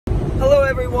Hello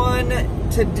everyone.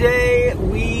 Today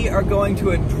we are going to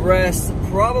address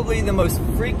probably the most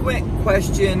frequent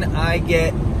question I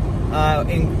get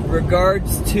in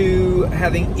regards to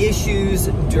having issues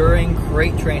during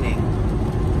crate training.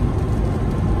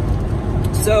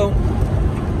 So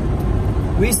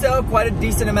we sell quite a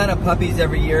decent amount of puppies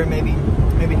every year, maybe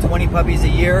 20 puppies a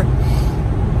year.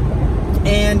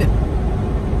 And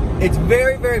it's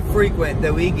very, very frequent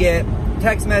that we get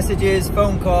text messages,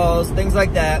 phone calls, things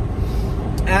like that,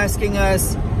 asking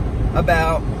us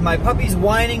about my puppy's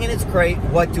whining in its crate,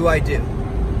 what do I do?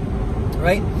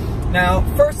 Right? Now,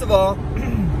 first of all,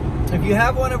 if you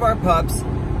have one of our pups,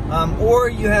 or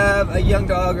you have a young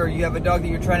dog, or you have a dog that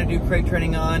you're trying to do crate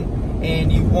training on,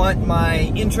 and you want my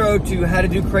intro to how to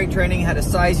do crate training, how to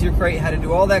size your crate, how to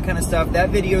do all that kind of stuff,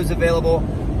 that video is available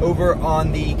over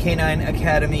on the Canine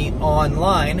Academy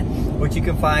online, which you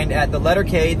can find at the letter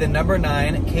K, the number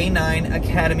 9,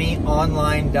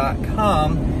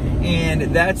 K9academyonline.com, and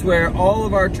that's where all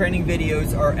of our training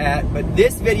videos are at. But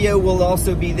this video will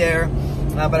also be there,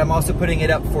 but I'm also putting it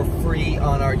up for free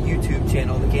on our YouTube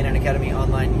channel, the Canine Academy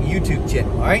Online YouTube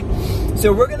channel, all right?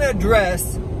 So we're gonna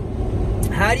address,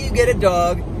 how do you get a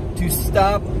dog to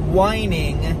stop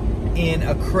whining in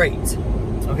a crate?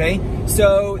 Okay,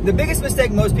 so the biggest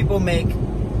mistake most people make,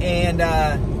 and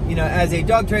you know, as a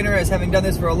dog trainer, as having done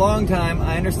this for a long time,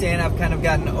 I understand I've kind of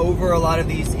gotten over a lot of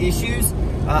these issues.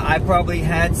 I probably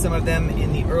had some of them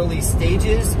in the early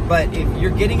stages, but if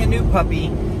you're getting a new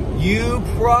puppy, you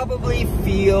probably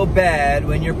feel bad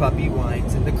when your puppy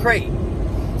whines in the crate.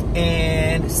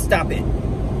 And stop it.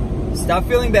 Stop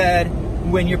feeling bad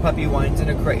when your puppy whines in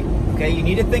a crate. Okay, you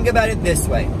need to think about it this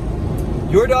way.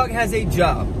 Your dog has a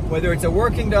job. Whether it's a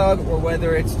working dog or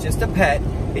whether it's just a pet,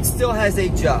 it still has a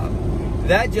job.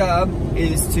 That job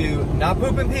is to not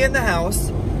poop and pee in the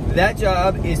house. That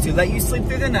job is to let you sleep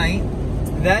through the night.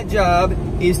 That job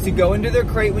is to go into their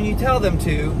crate when you tell them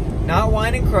to, not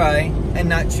whine and cry, and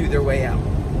not chew their way out,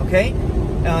 okay?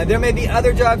 There may be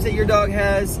other jobs that your dog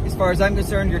has. As far as I'm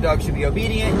concerned, your dog should be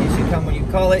obedient. It should come when you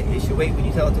call it. It should wait when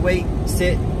you tell it to wait,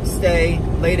 sit, stay,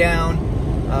 lay down,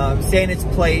 stay in its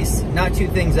place, not chew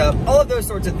things up, all of those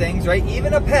sorts of things, right?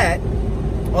 Even a pet,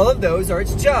 all of those are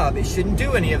its job. It shouldn't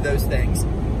do any of those things.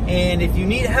 And if you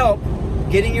need help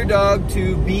getting your dog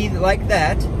to be like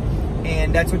that,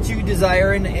 and that's what you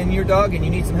desire in your dog, and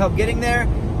you need some help getting there,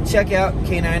 check out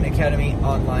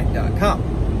K9academyonline.com.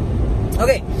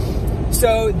 Okay,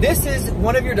 so this is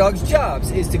one of your dog's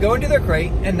jobs, is to go into their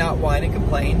crate and not whine and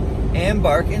complain and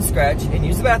bark and scratch and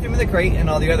use the bathroom in the crate and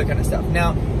all the other kind of stuff.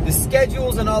 Now, the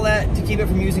schedules and all that to keep it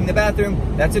from using the bathroom,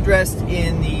 that's addressed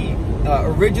in the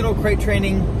original crate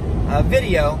training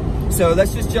video. So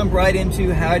let's just jump right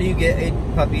into how do you get a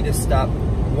puppy to stop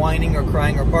whining or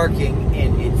crying or barking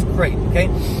in its crate, okay?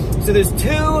 So there's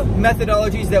two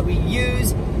methodologies that we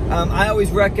use. I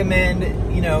always recommend,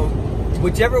 you know,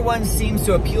 whichever one seems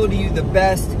to appeal to you the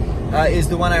best is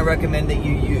the one I recommend that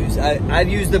you use. I've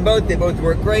used them both. They both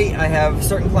work great. I have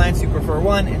certain clients who prefer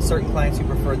one and certain clients who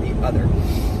prefer the other.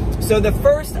 So the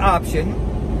first option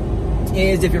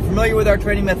is, if you're familiar with our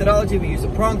training methodology, we use a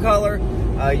prong collar.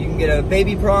 You can get a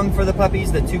baby prong for the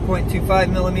puppies, the 2.25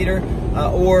 millimeter,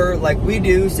 or like we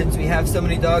do, since we have so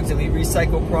many dogs and we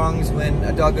recycle prongs when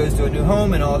a dog goes to a new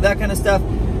home and all of that kind of stuff,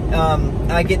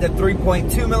 I get the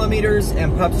 3.2 millimeters,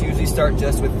 and pups usually start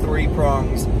just with 3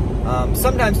 prongs.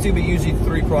 Sometimes 2, but usually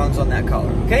 3 prongs on that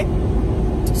collar, okay?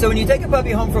 So when you take a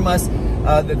puppy home from us,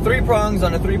 the 3 prongs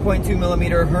on a 3.2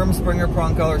 millimeter Herm Springer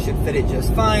prong collar should fit it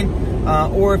just fine.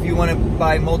 Or if you want to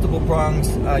buy multiple prongs,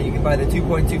 you can buy the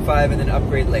 2.25 and then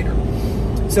upgrade later.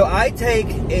 So I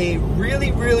take a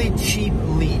really, really cheap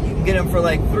lead. You can get them for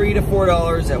like $3 to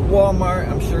 $4 at Walmart.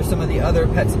 I'm sure some of the other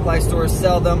pet supply stores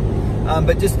sell them.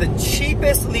 But just the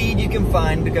cheapest lead you can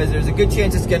find, because there's a good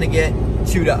chance it's going to get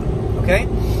chewed up, okay?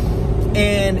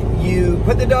 And you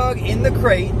put the dog in the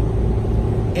crate,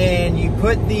 and you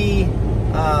put the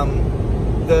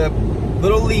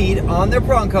little lead on their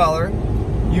prong collar.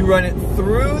 You run it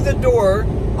through the door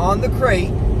on the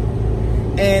crate,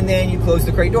 and then you close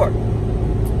the crate door.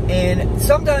 And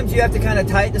sometimes you have to kind of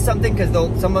tie it to something, because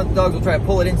some dogs will try to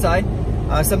pull it inside.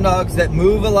 Some dogs that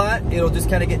move a lot, it'll just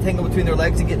kind of get tangled between their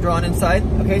legs and get drawn inside.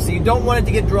 Okay, so you don't want it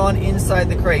to get drawn inside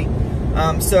the crate.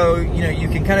 So, you know, you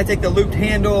can kind of take the looped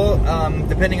handle,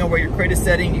 depending on where your crate is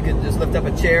setting. You can just lift up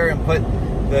a chair and put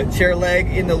the chair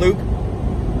leg in the loop.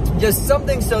 Just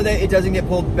something so that it doesn't get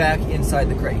pulled back inside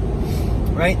the crate,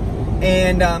 right?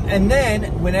 And then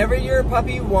whenever your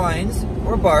puppy whines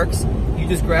or barks, you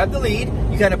just grab the lead,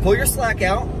 you kind of pull your slack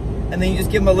out, and then you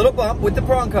just give them a little bump with the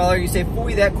prong collar. You say,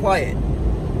 "Phooey, that quiet."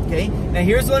 Okay, now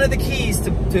here's one of the keys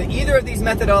to either of these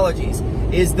methodologies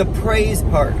is the praise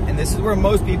part, and this is where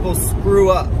most people screw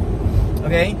up.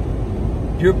 Okay,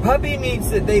 your puppy needs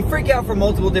to, they freak out for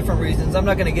multiple different reasons. I'm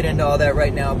not going to get into all that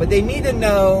right now, but they need to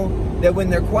know that when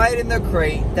they're quiet in their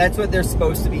crate, that's what they're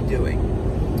supposed to be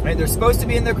doing. Right? They're supposed to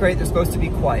be in their crate, they're supposed to be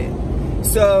quiet.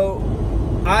 So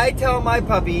I tell my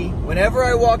puppy, whenever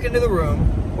I walk into the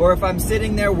room, or if I'm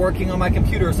sitting there working on my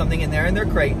computer or something and they're in their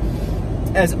crate,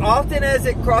 as often as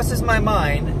it crosses my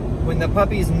mind, when the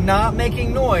puppy's not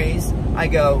making noise, I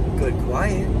go, good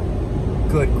quiet,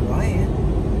 good quiet.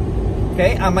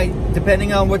 Okay, I might,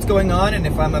 depending on what's going on and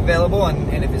if I'm available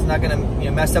and if it's not gonna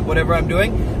mess up whatever I'm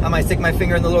doing, I might stick my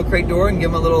finger in the little crate door and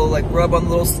give him a little like rub on the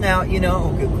little snout,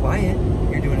 oh, good quiet,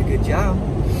 you're doing a good job.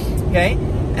 Okay,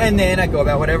 and then I go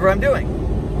about whatever I'm doing.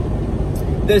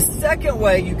 The second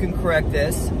way you can correct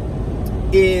this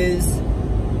is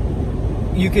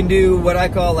you can do what I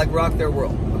call like rock their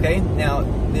world. Okay, now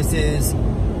this is,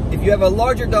 if you have a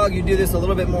larger dog, you do this a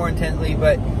little bit more intently,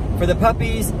 but for the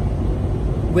puppies,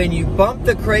 when you bump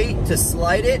the crate to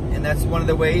slide it, and that's one of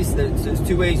the ways, there's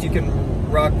two ways you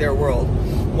can rock their world.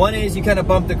 One is you kind of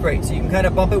bump the crate, so you can kind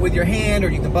of bump it with your hand or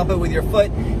you can bump it with your foot.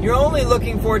 You're only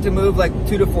looking for it to move like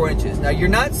 2 to 4 inches. Now you're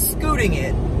not scooting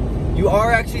it, you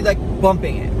are actually like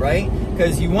bumping it, right?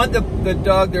 Because you want the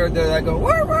dog, they're like go,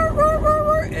 wah, wah, wah, wah,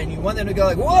 wah, and you want them to go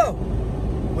like, whoa,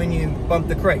 when you bump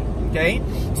the crate, okay?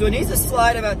 So it needs to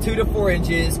slide about 2 to 4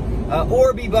 inches,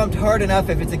 or be bumped hard enough.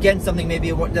 If it's against something, maybe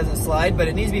it doesn't slide, but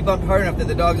it needs to be bumped hard enough that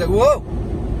the dog's like, whoa,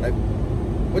 like,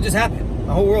 what just happened?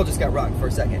 My whole world just got rocked for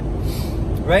a second,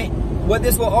 right? What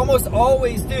this will almost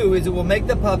always do is it will make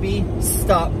the puppy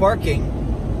stop barking,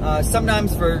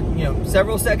 sometimes for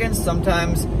several seconds,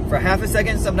 sometimes for half a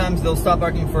second, sometimes they'll stop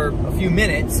barking for a few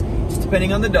minutes, just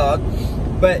depending on the dog.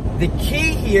 But the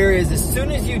key here is as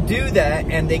soon as you do that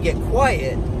and they get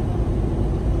quiet,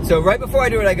 so right before I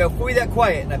do it, I go, "Fooey, that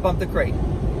quiet," and I bump the crate.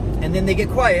 And then they get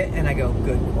quiet, and I go,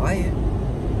 "Good quiet,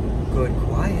 good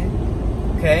quiet."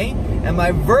 Okay? And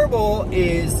my verbal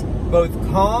is both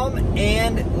calm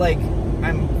and like,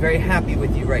 I'm very happy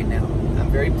with you right now.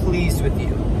 I'm very pleased with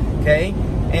you. Okay?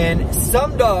 And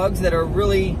some dogs that are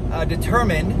really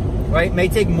determined, right, may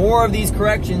take more of these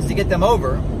corrections to get them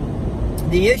over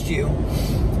the issue.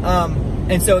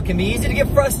 And so it can be easy to get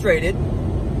frustrated.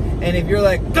 And if you're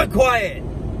like, "Good quiet,"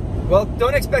 well,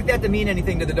 don't expect that to mean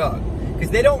anything to the dog, because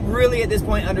they don't really at this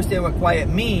point understand what quiet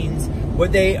means.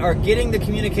 What they are getting the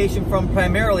communication from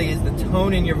primarily is the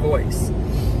tone in your voice.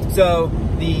 So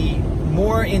the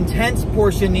more intense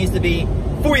portion needs to be,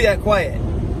 "Fooey, that quiet."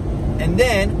 And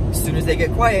then, as soon as they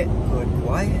get quiet, "Good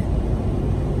quiet,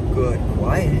 good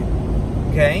quiet."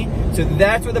 Okay? So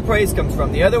that's where the praise comes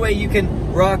from. The other way you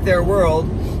can rock their world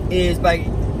is by,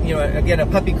 again, a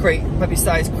puppy crate, puppy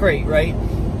size crate, right?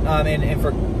 And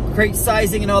for crate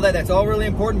sizing and all that, that's all really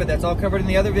important, but that's all covered in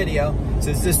the other video.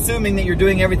 So it's assuming that you're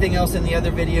doing everything else in the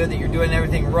other video, that you're doing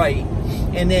everything right.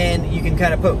 And then you can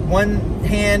kind of put one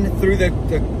hand through the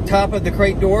top of the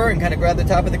crate door and kind of grab the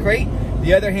top of the crate.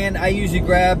 The other hand, I usually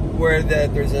grab where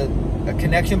there's a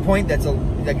connection point that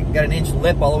got an inch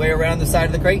lip all the way around the side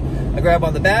of the crate. I grab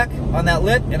on the back, on that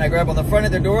lip, and I grab on the front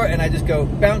of the door, and I just go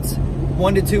bounce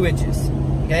 1 to 2 inches.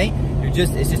 Okay?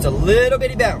 It's just a little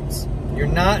bitty bounce. You're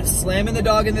not slamming the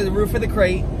dog into the roof of the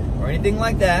crate or anything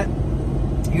like that.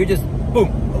 You're just,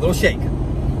 boom, a little shake,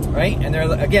 right? And they're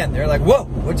like, "Whoa,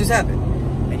 what just happened?"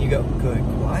 And you go, "Good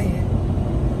quiet,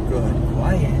 good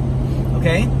quiet."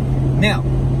 Okay? Now,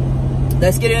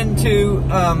 let's get into,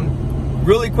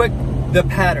 really quick, the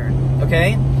pattern,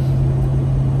 okay?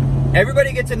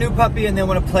 Everybody gets a new puppy and they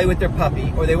want to play with their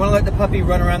puppy, or they want to let the puppy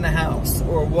run around the house,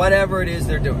 or whatever it is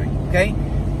they're doing, okay?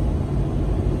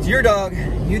 It's your dog.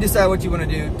 You decide what you want to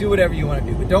do. Do whatever you want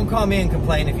to do. But don't call me and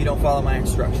complain if you don't follow my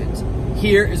instructions.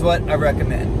 Here is what I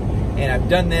recommend. And I've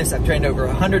done this. I've trained over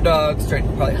 100 dogs,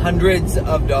 trained probably hundreds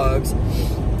of dogs.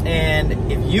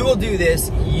 And if you will do this,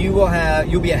 you'll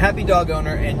be a happy dog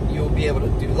owner, and you'll be able to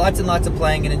do lots and lots of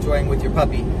playing and enjoying with your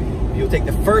puppy. You'll take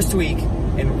the first week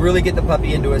and really get the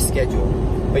puppy into a schedule.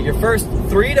 But your first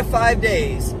 3 to 5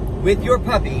 days with your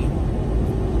puppy,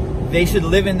 they should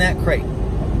live in that crate.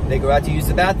 They go out to use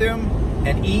the bathroom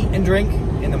and eat and drink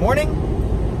in the morning.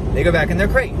 They go back in their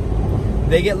crate.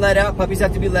 They get let out. Puppies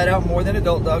have to be let out more than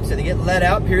adult dogs, so they get let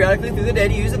out periodically through the day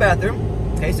to use the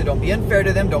bathroom. Okay, so don't be unfair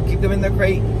to them. Don't keep them in their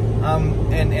crate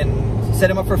and set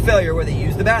them up for failure where they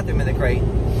use the bathroom in the crate.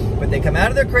 But they come out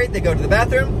of their crate, they go to the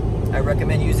bathroom, I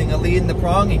recommend using a lead in the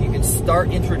prong, and you can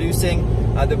start introducing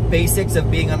the basics of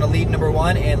being on a lead number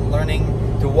 1 and learning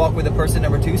to walk with a person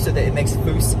number 2 so that it makes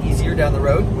Foos easier down the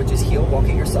road, which is heel,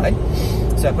 walking your side.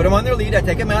 So I put them on their lead, I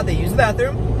take them out, they use the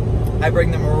bathroom, I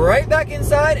bring them right back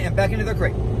inside and back into their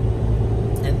crate.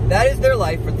 And that is their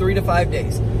life for 3 to 5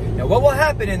 days. Now what will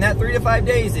happen in that 3 to 5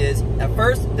 days is, at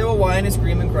first they will whine and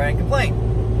scream and cry and complain.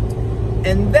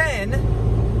 And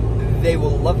then they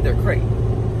will love their crate.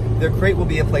 Their crate will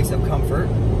be a place of comfort,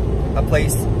 a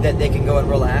place that they can go and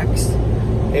relax.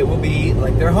 It will be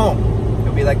like their home. It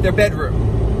will be like their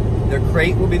bedroom. Their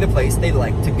crate will be the place they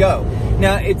like to go.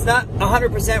 Now, it's not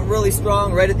 100% really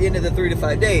strong right at the end of the 3 to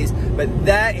 5 days, but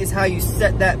that is how you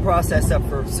set that process up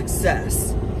for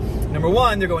success. Number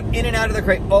 1, they're going in and out of the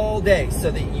crate all day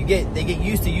so that they get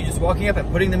used to you just walking up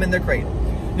and putting them in their crate.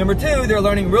 Number 2, they're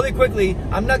learning really quickly,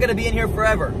 I'm not gonna be in here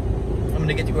forever. I'm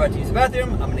gonna get to go out to use the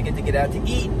bathroom, I'm gonna get out to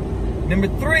eat. Number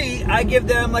 3, I give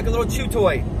them like a little chew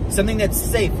toy, something that's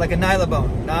safe, like a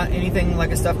nylabone, not anything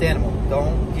like a stuffed animal.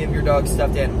 Don't give your dog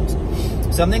stuffed animals.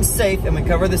 Something safe, and we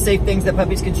cover the safe things that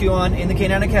puppies can chew on in the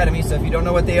Canine Academy, so if you don't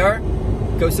know what they are,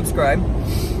 go subscribe.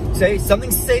 Say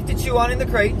something safe to chew on in the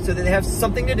crate so that they have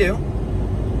something to do.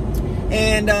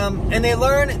 And they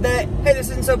learn that, hey, this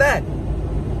isn't so bad.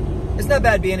 It's not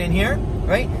bad being in here,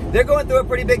 right? They're going through a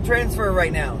pretty big transfer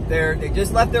right now. They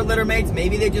just left their litter mates.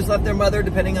 Maybe they just left their mother,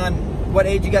 depending on what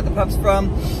age you got the pups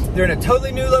from. They're in a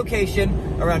totally new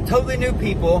location, around totally new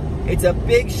people. It's a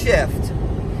big shift.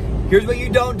 Here's what you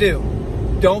don't do.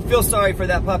 Don't feel sorry for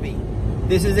that puppy.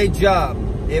 This is a job.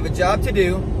 They have a job to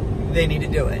do. They need to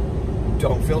do it.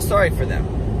 Don't feel sorry for them,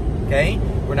 okay?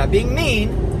 We're not being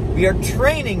mean. We are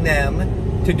training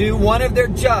them to do one of their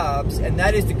jobs, and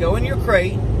that is to go in your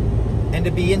crate and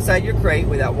to be inside your crate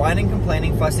without whining,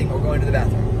 complaining, fussing, or going to the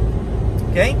bathroom,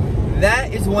 okay?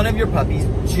 That is one of your puppy's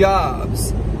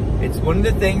jobs. It's one of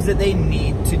the things that they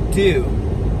need to do,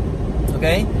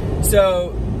 okay?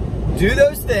 So do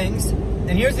those things,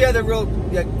 and here's the other real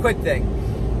quick thing.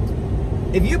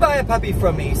 If you buy a puppy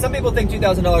from me, some people think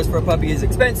 $2,000 for a puppy is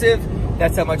expensive.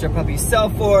 That's how much our puppies sell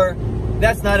for.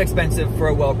 That's not expensive for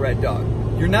a well-bred dog.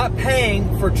 You're not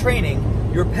paying for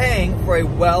training, you're paying for a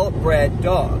well-bred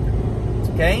dog,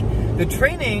 okay? The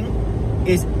training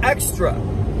is extra.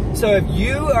 So if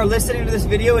you are listening to this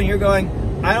video and you're going,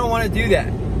 I don't want to do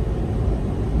that,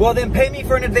 well then pay me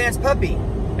for an advanced puppy.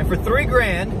 And for $3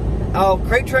 grand, I'll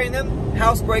crate train them,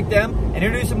 house break them, and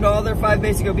introduce them to all their 5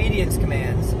 basic obedience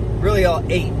commands. Really all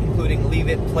 8, including leave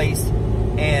it, place,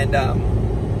 and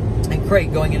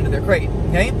crate going into their crate,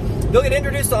 okay? They'll get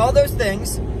introduced to all those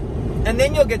things, and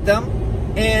then you'll get them,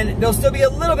 and there'll still be a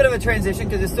little bit of a transition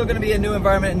because it's still going to be a new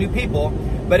environment and new people,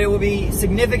 but it will be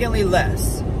significantly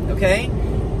less, okay?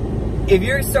 If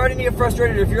you're starting to get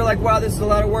frustrated, or if you're like, wow, this is a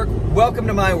lot of work, welcome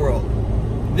to my world.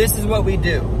 This is what we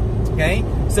do, okay?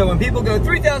 So when people go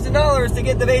 $3,000 to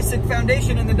get the basic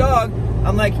foundation in the dog,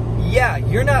 I'm like, yeah,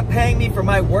 you're not paying me for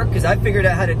my work because I figured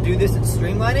out how to do this and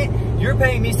streamline it. You're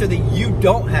paying me so that you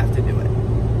don't have to do it.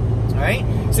 All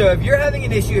right? So if you're having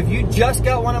an issue, if you just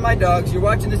got one of my dogs, you're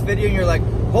watching this video and you're like,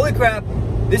 holy crap,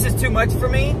 this is too much for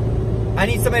me. I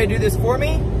need somebody to do this for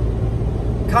me.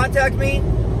 Contact me,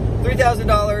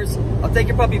 $3,000. I'll take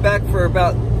your puppy back for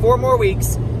about 4 more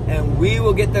weeks and we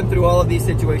will get them through all of these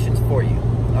situations for you.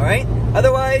 All right?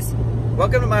 Otherwise,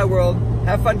 welcome to my world.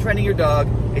 Have fun training your dog.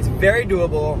 It's very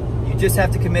doable. You just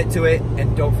have to commit to it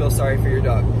and don't feel sorry for your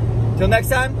dog. Till next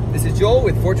time, this is Joel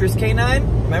with Fortress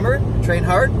K9. Remember, train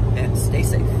hard and stay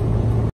safe.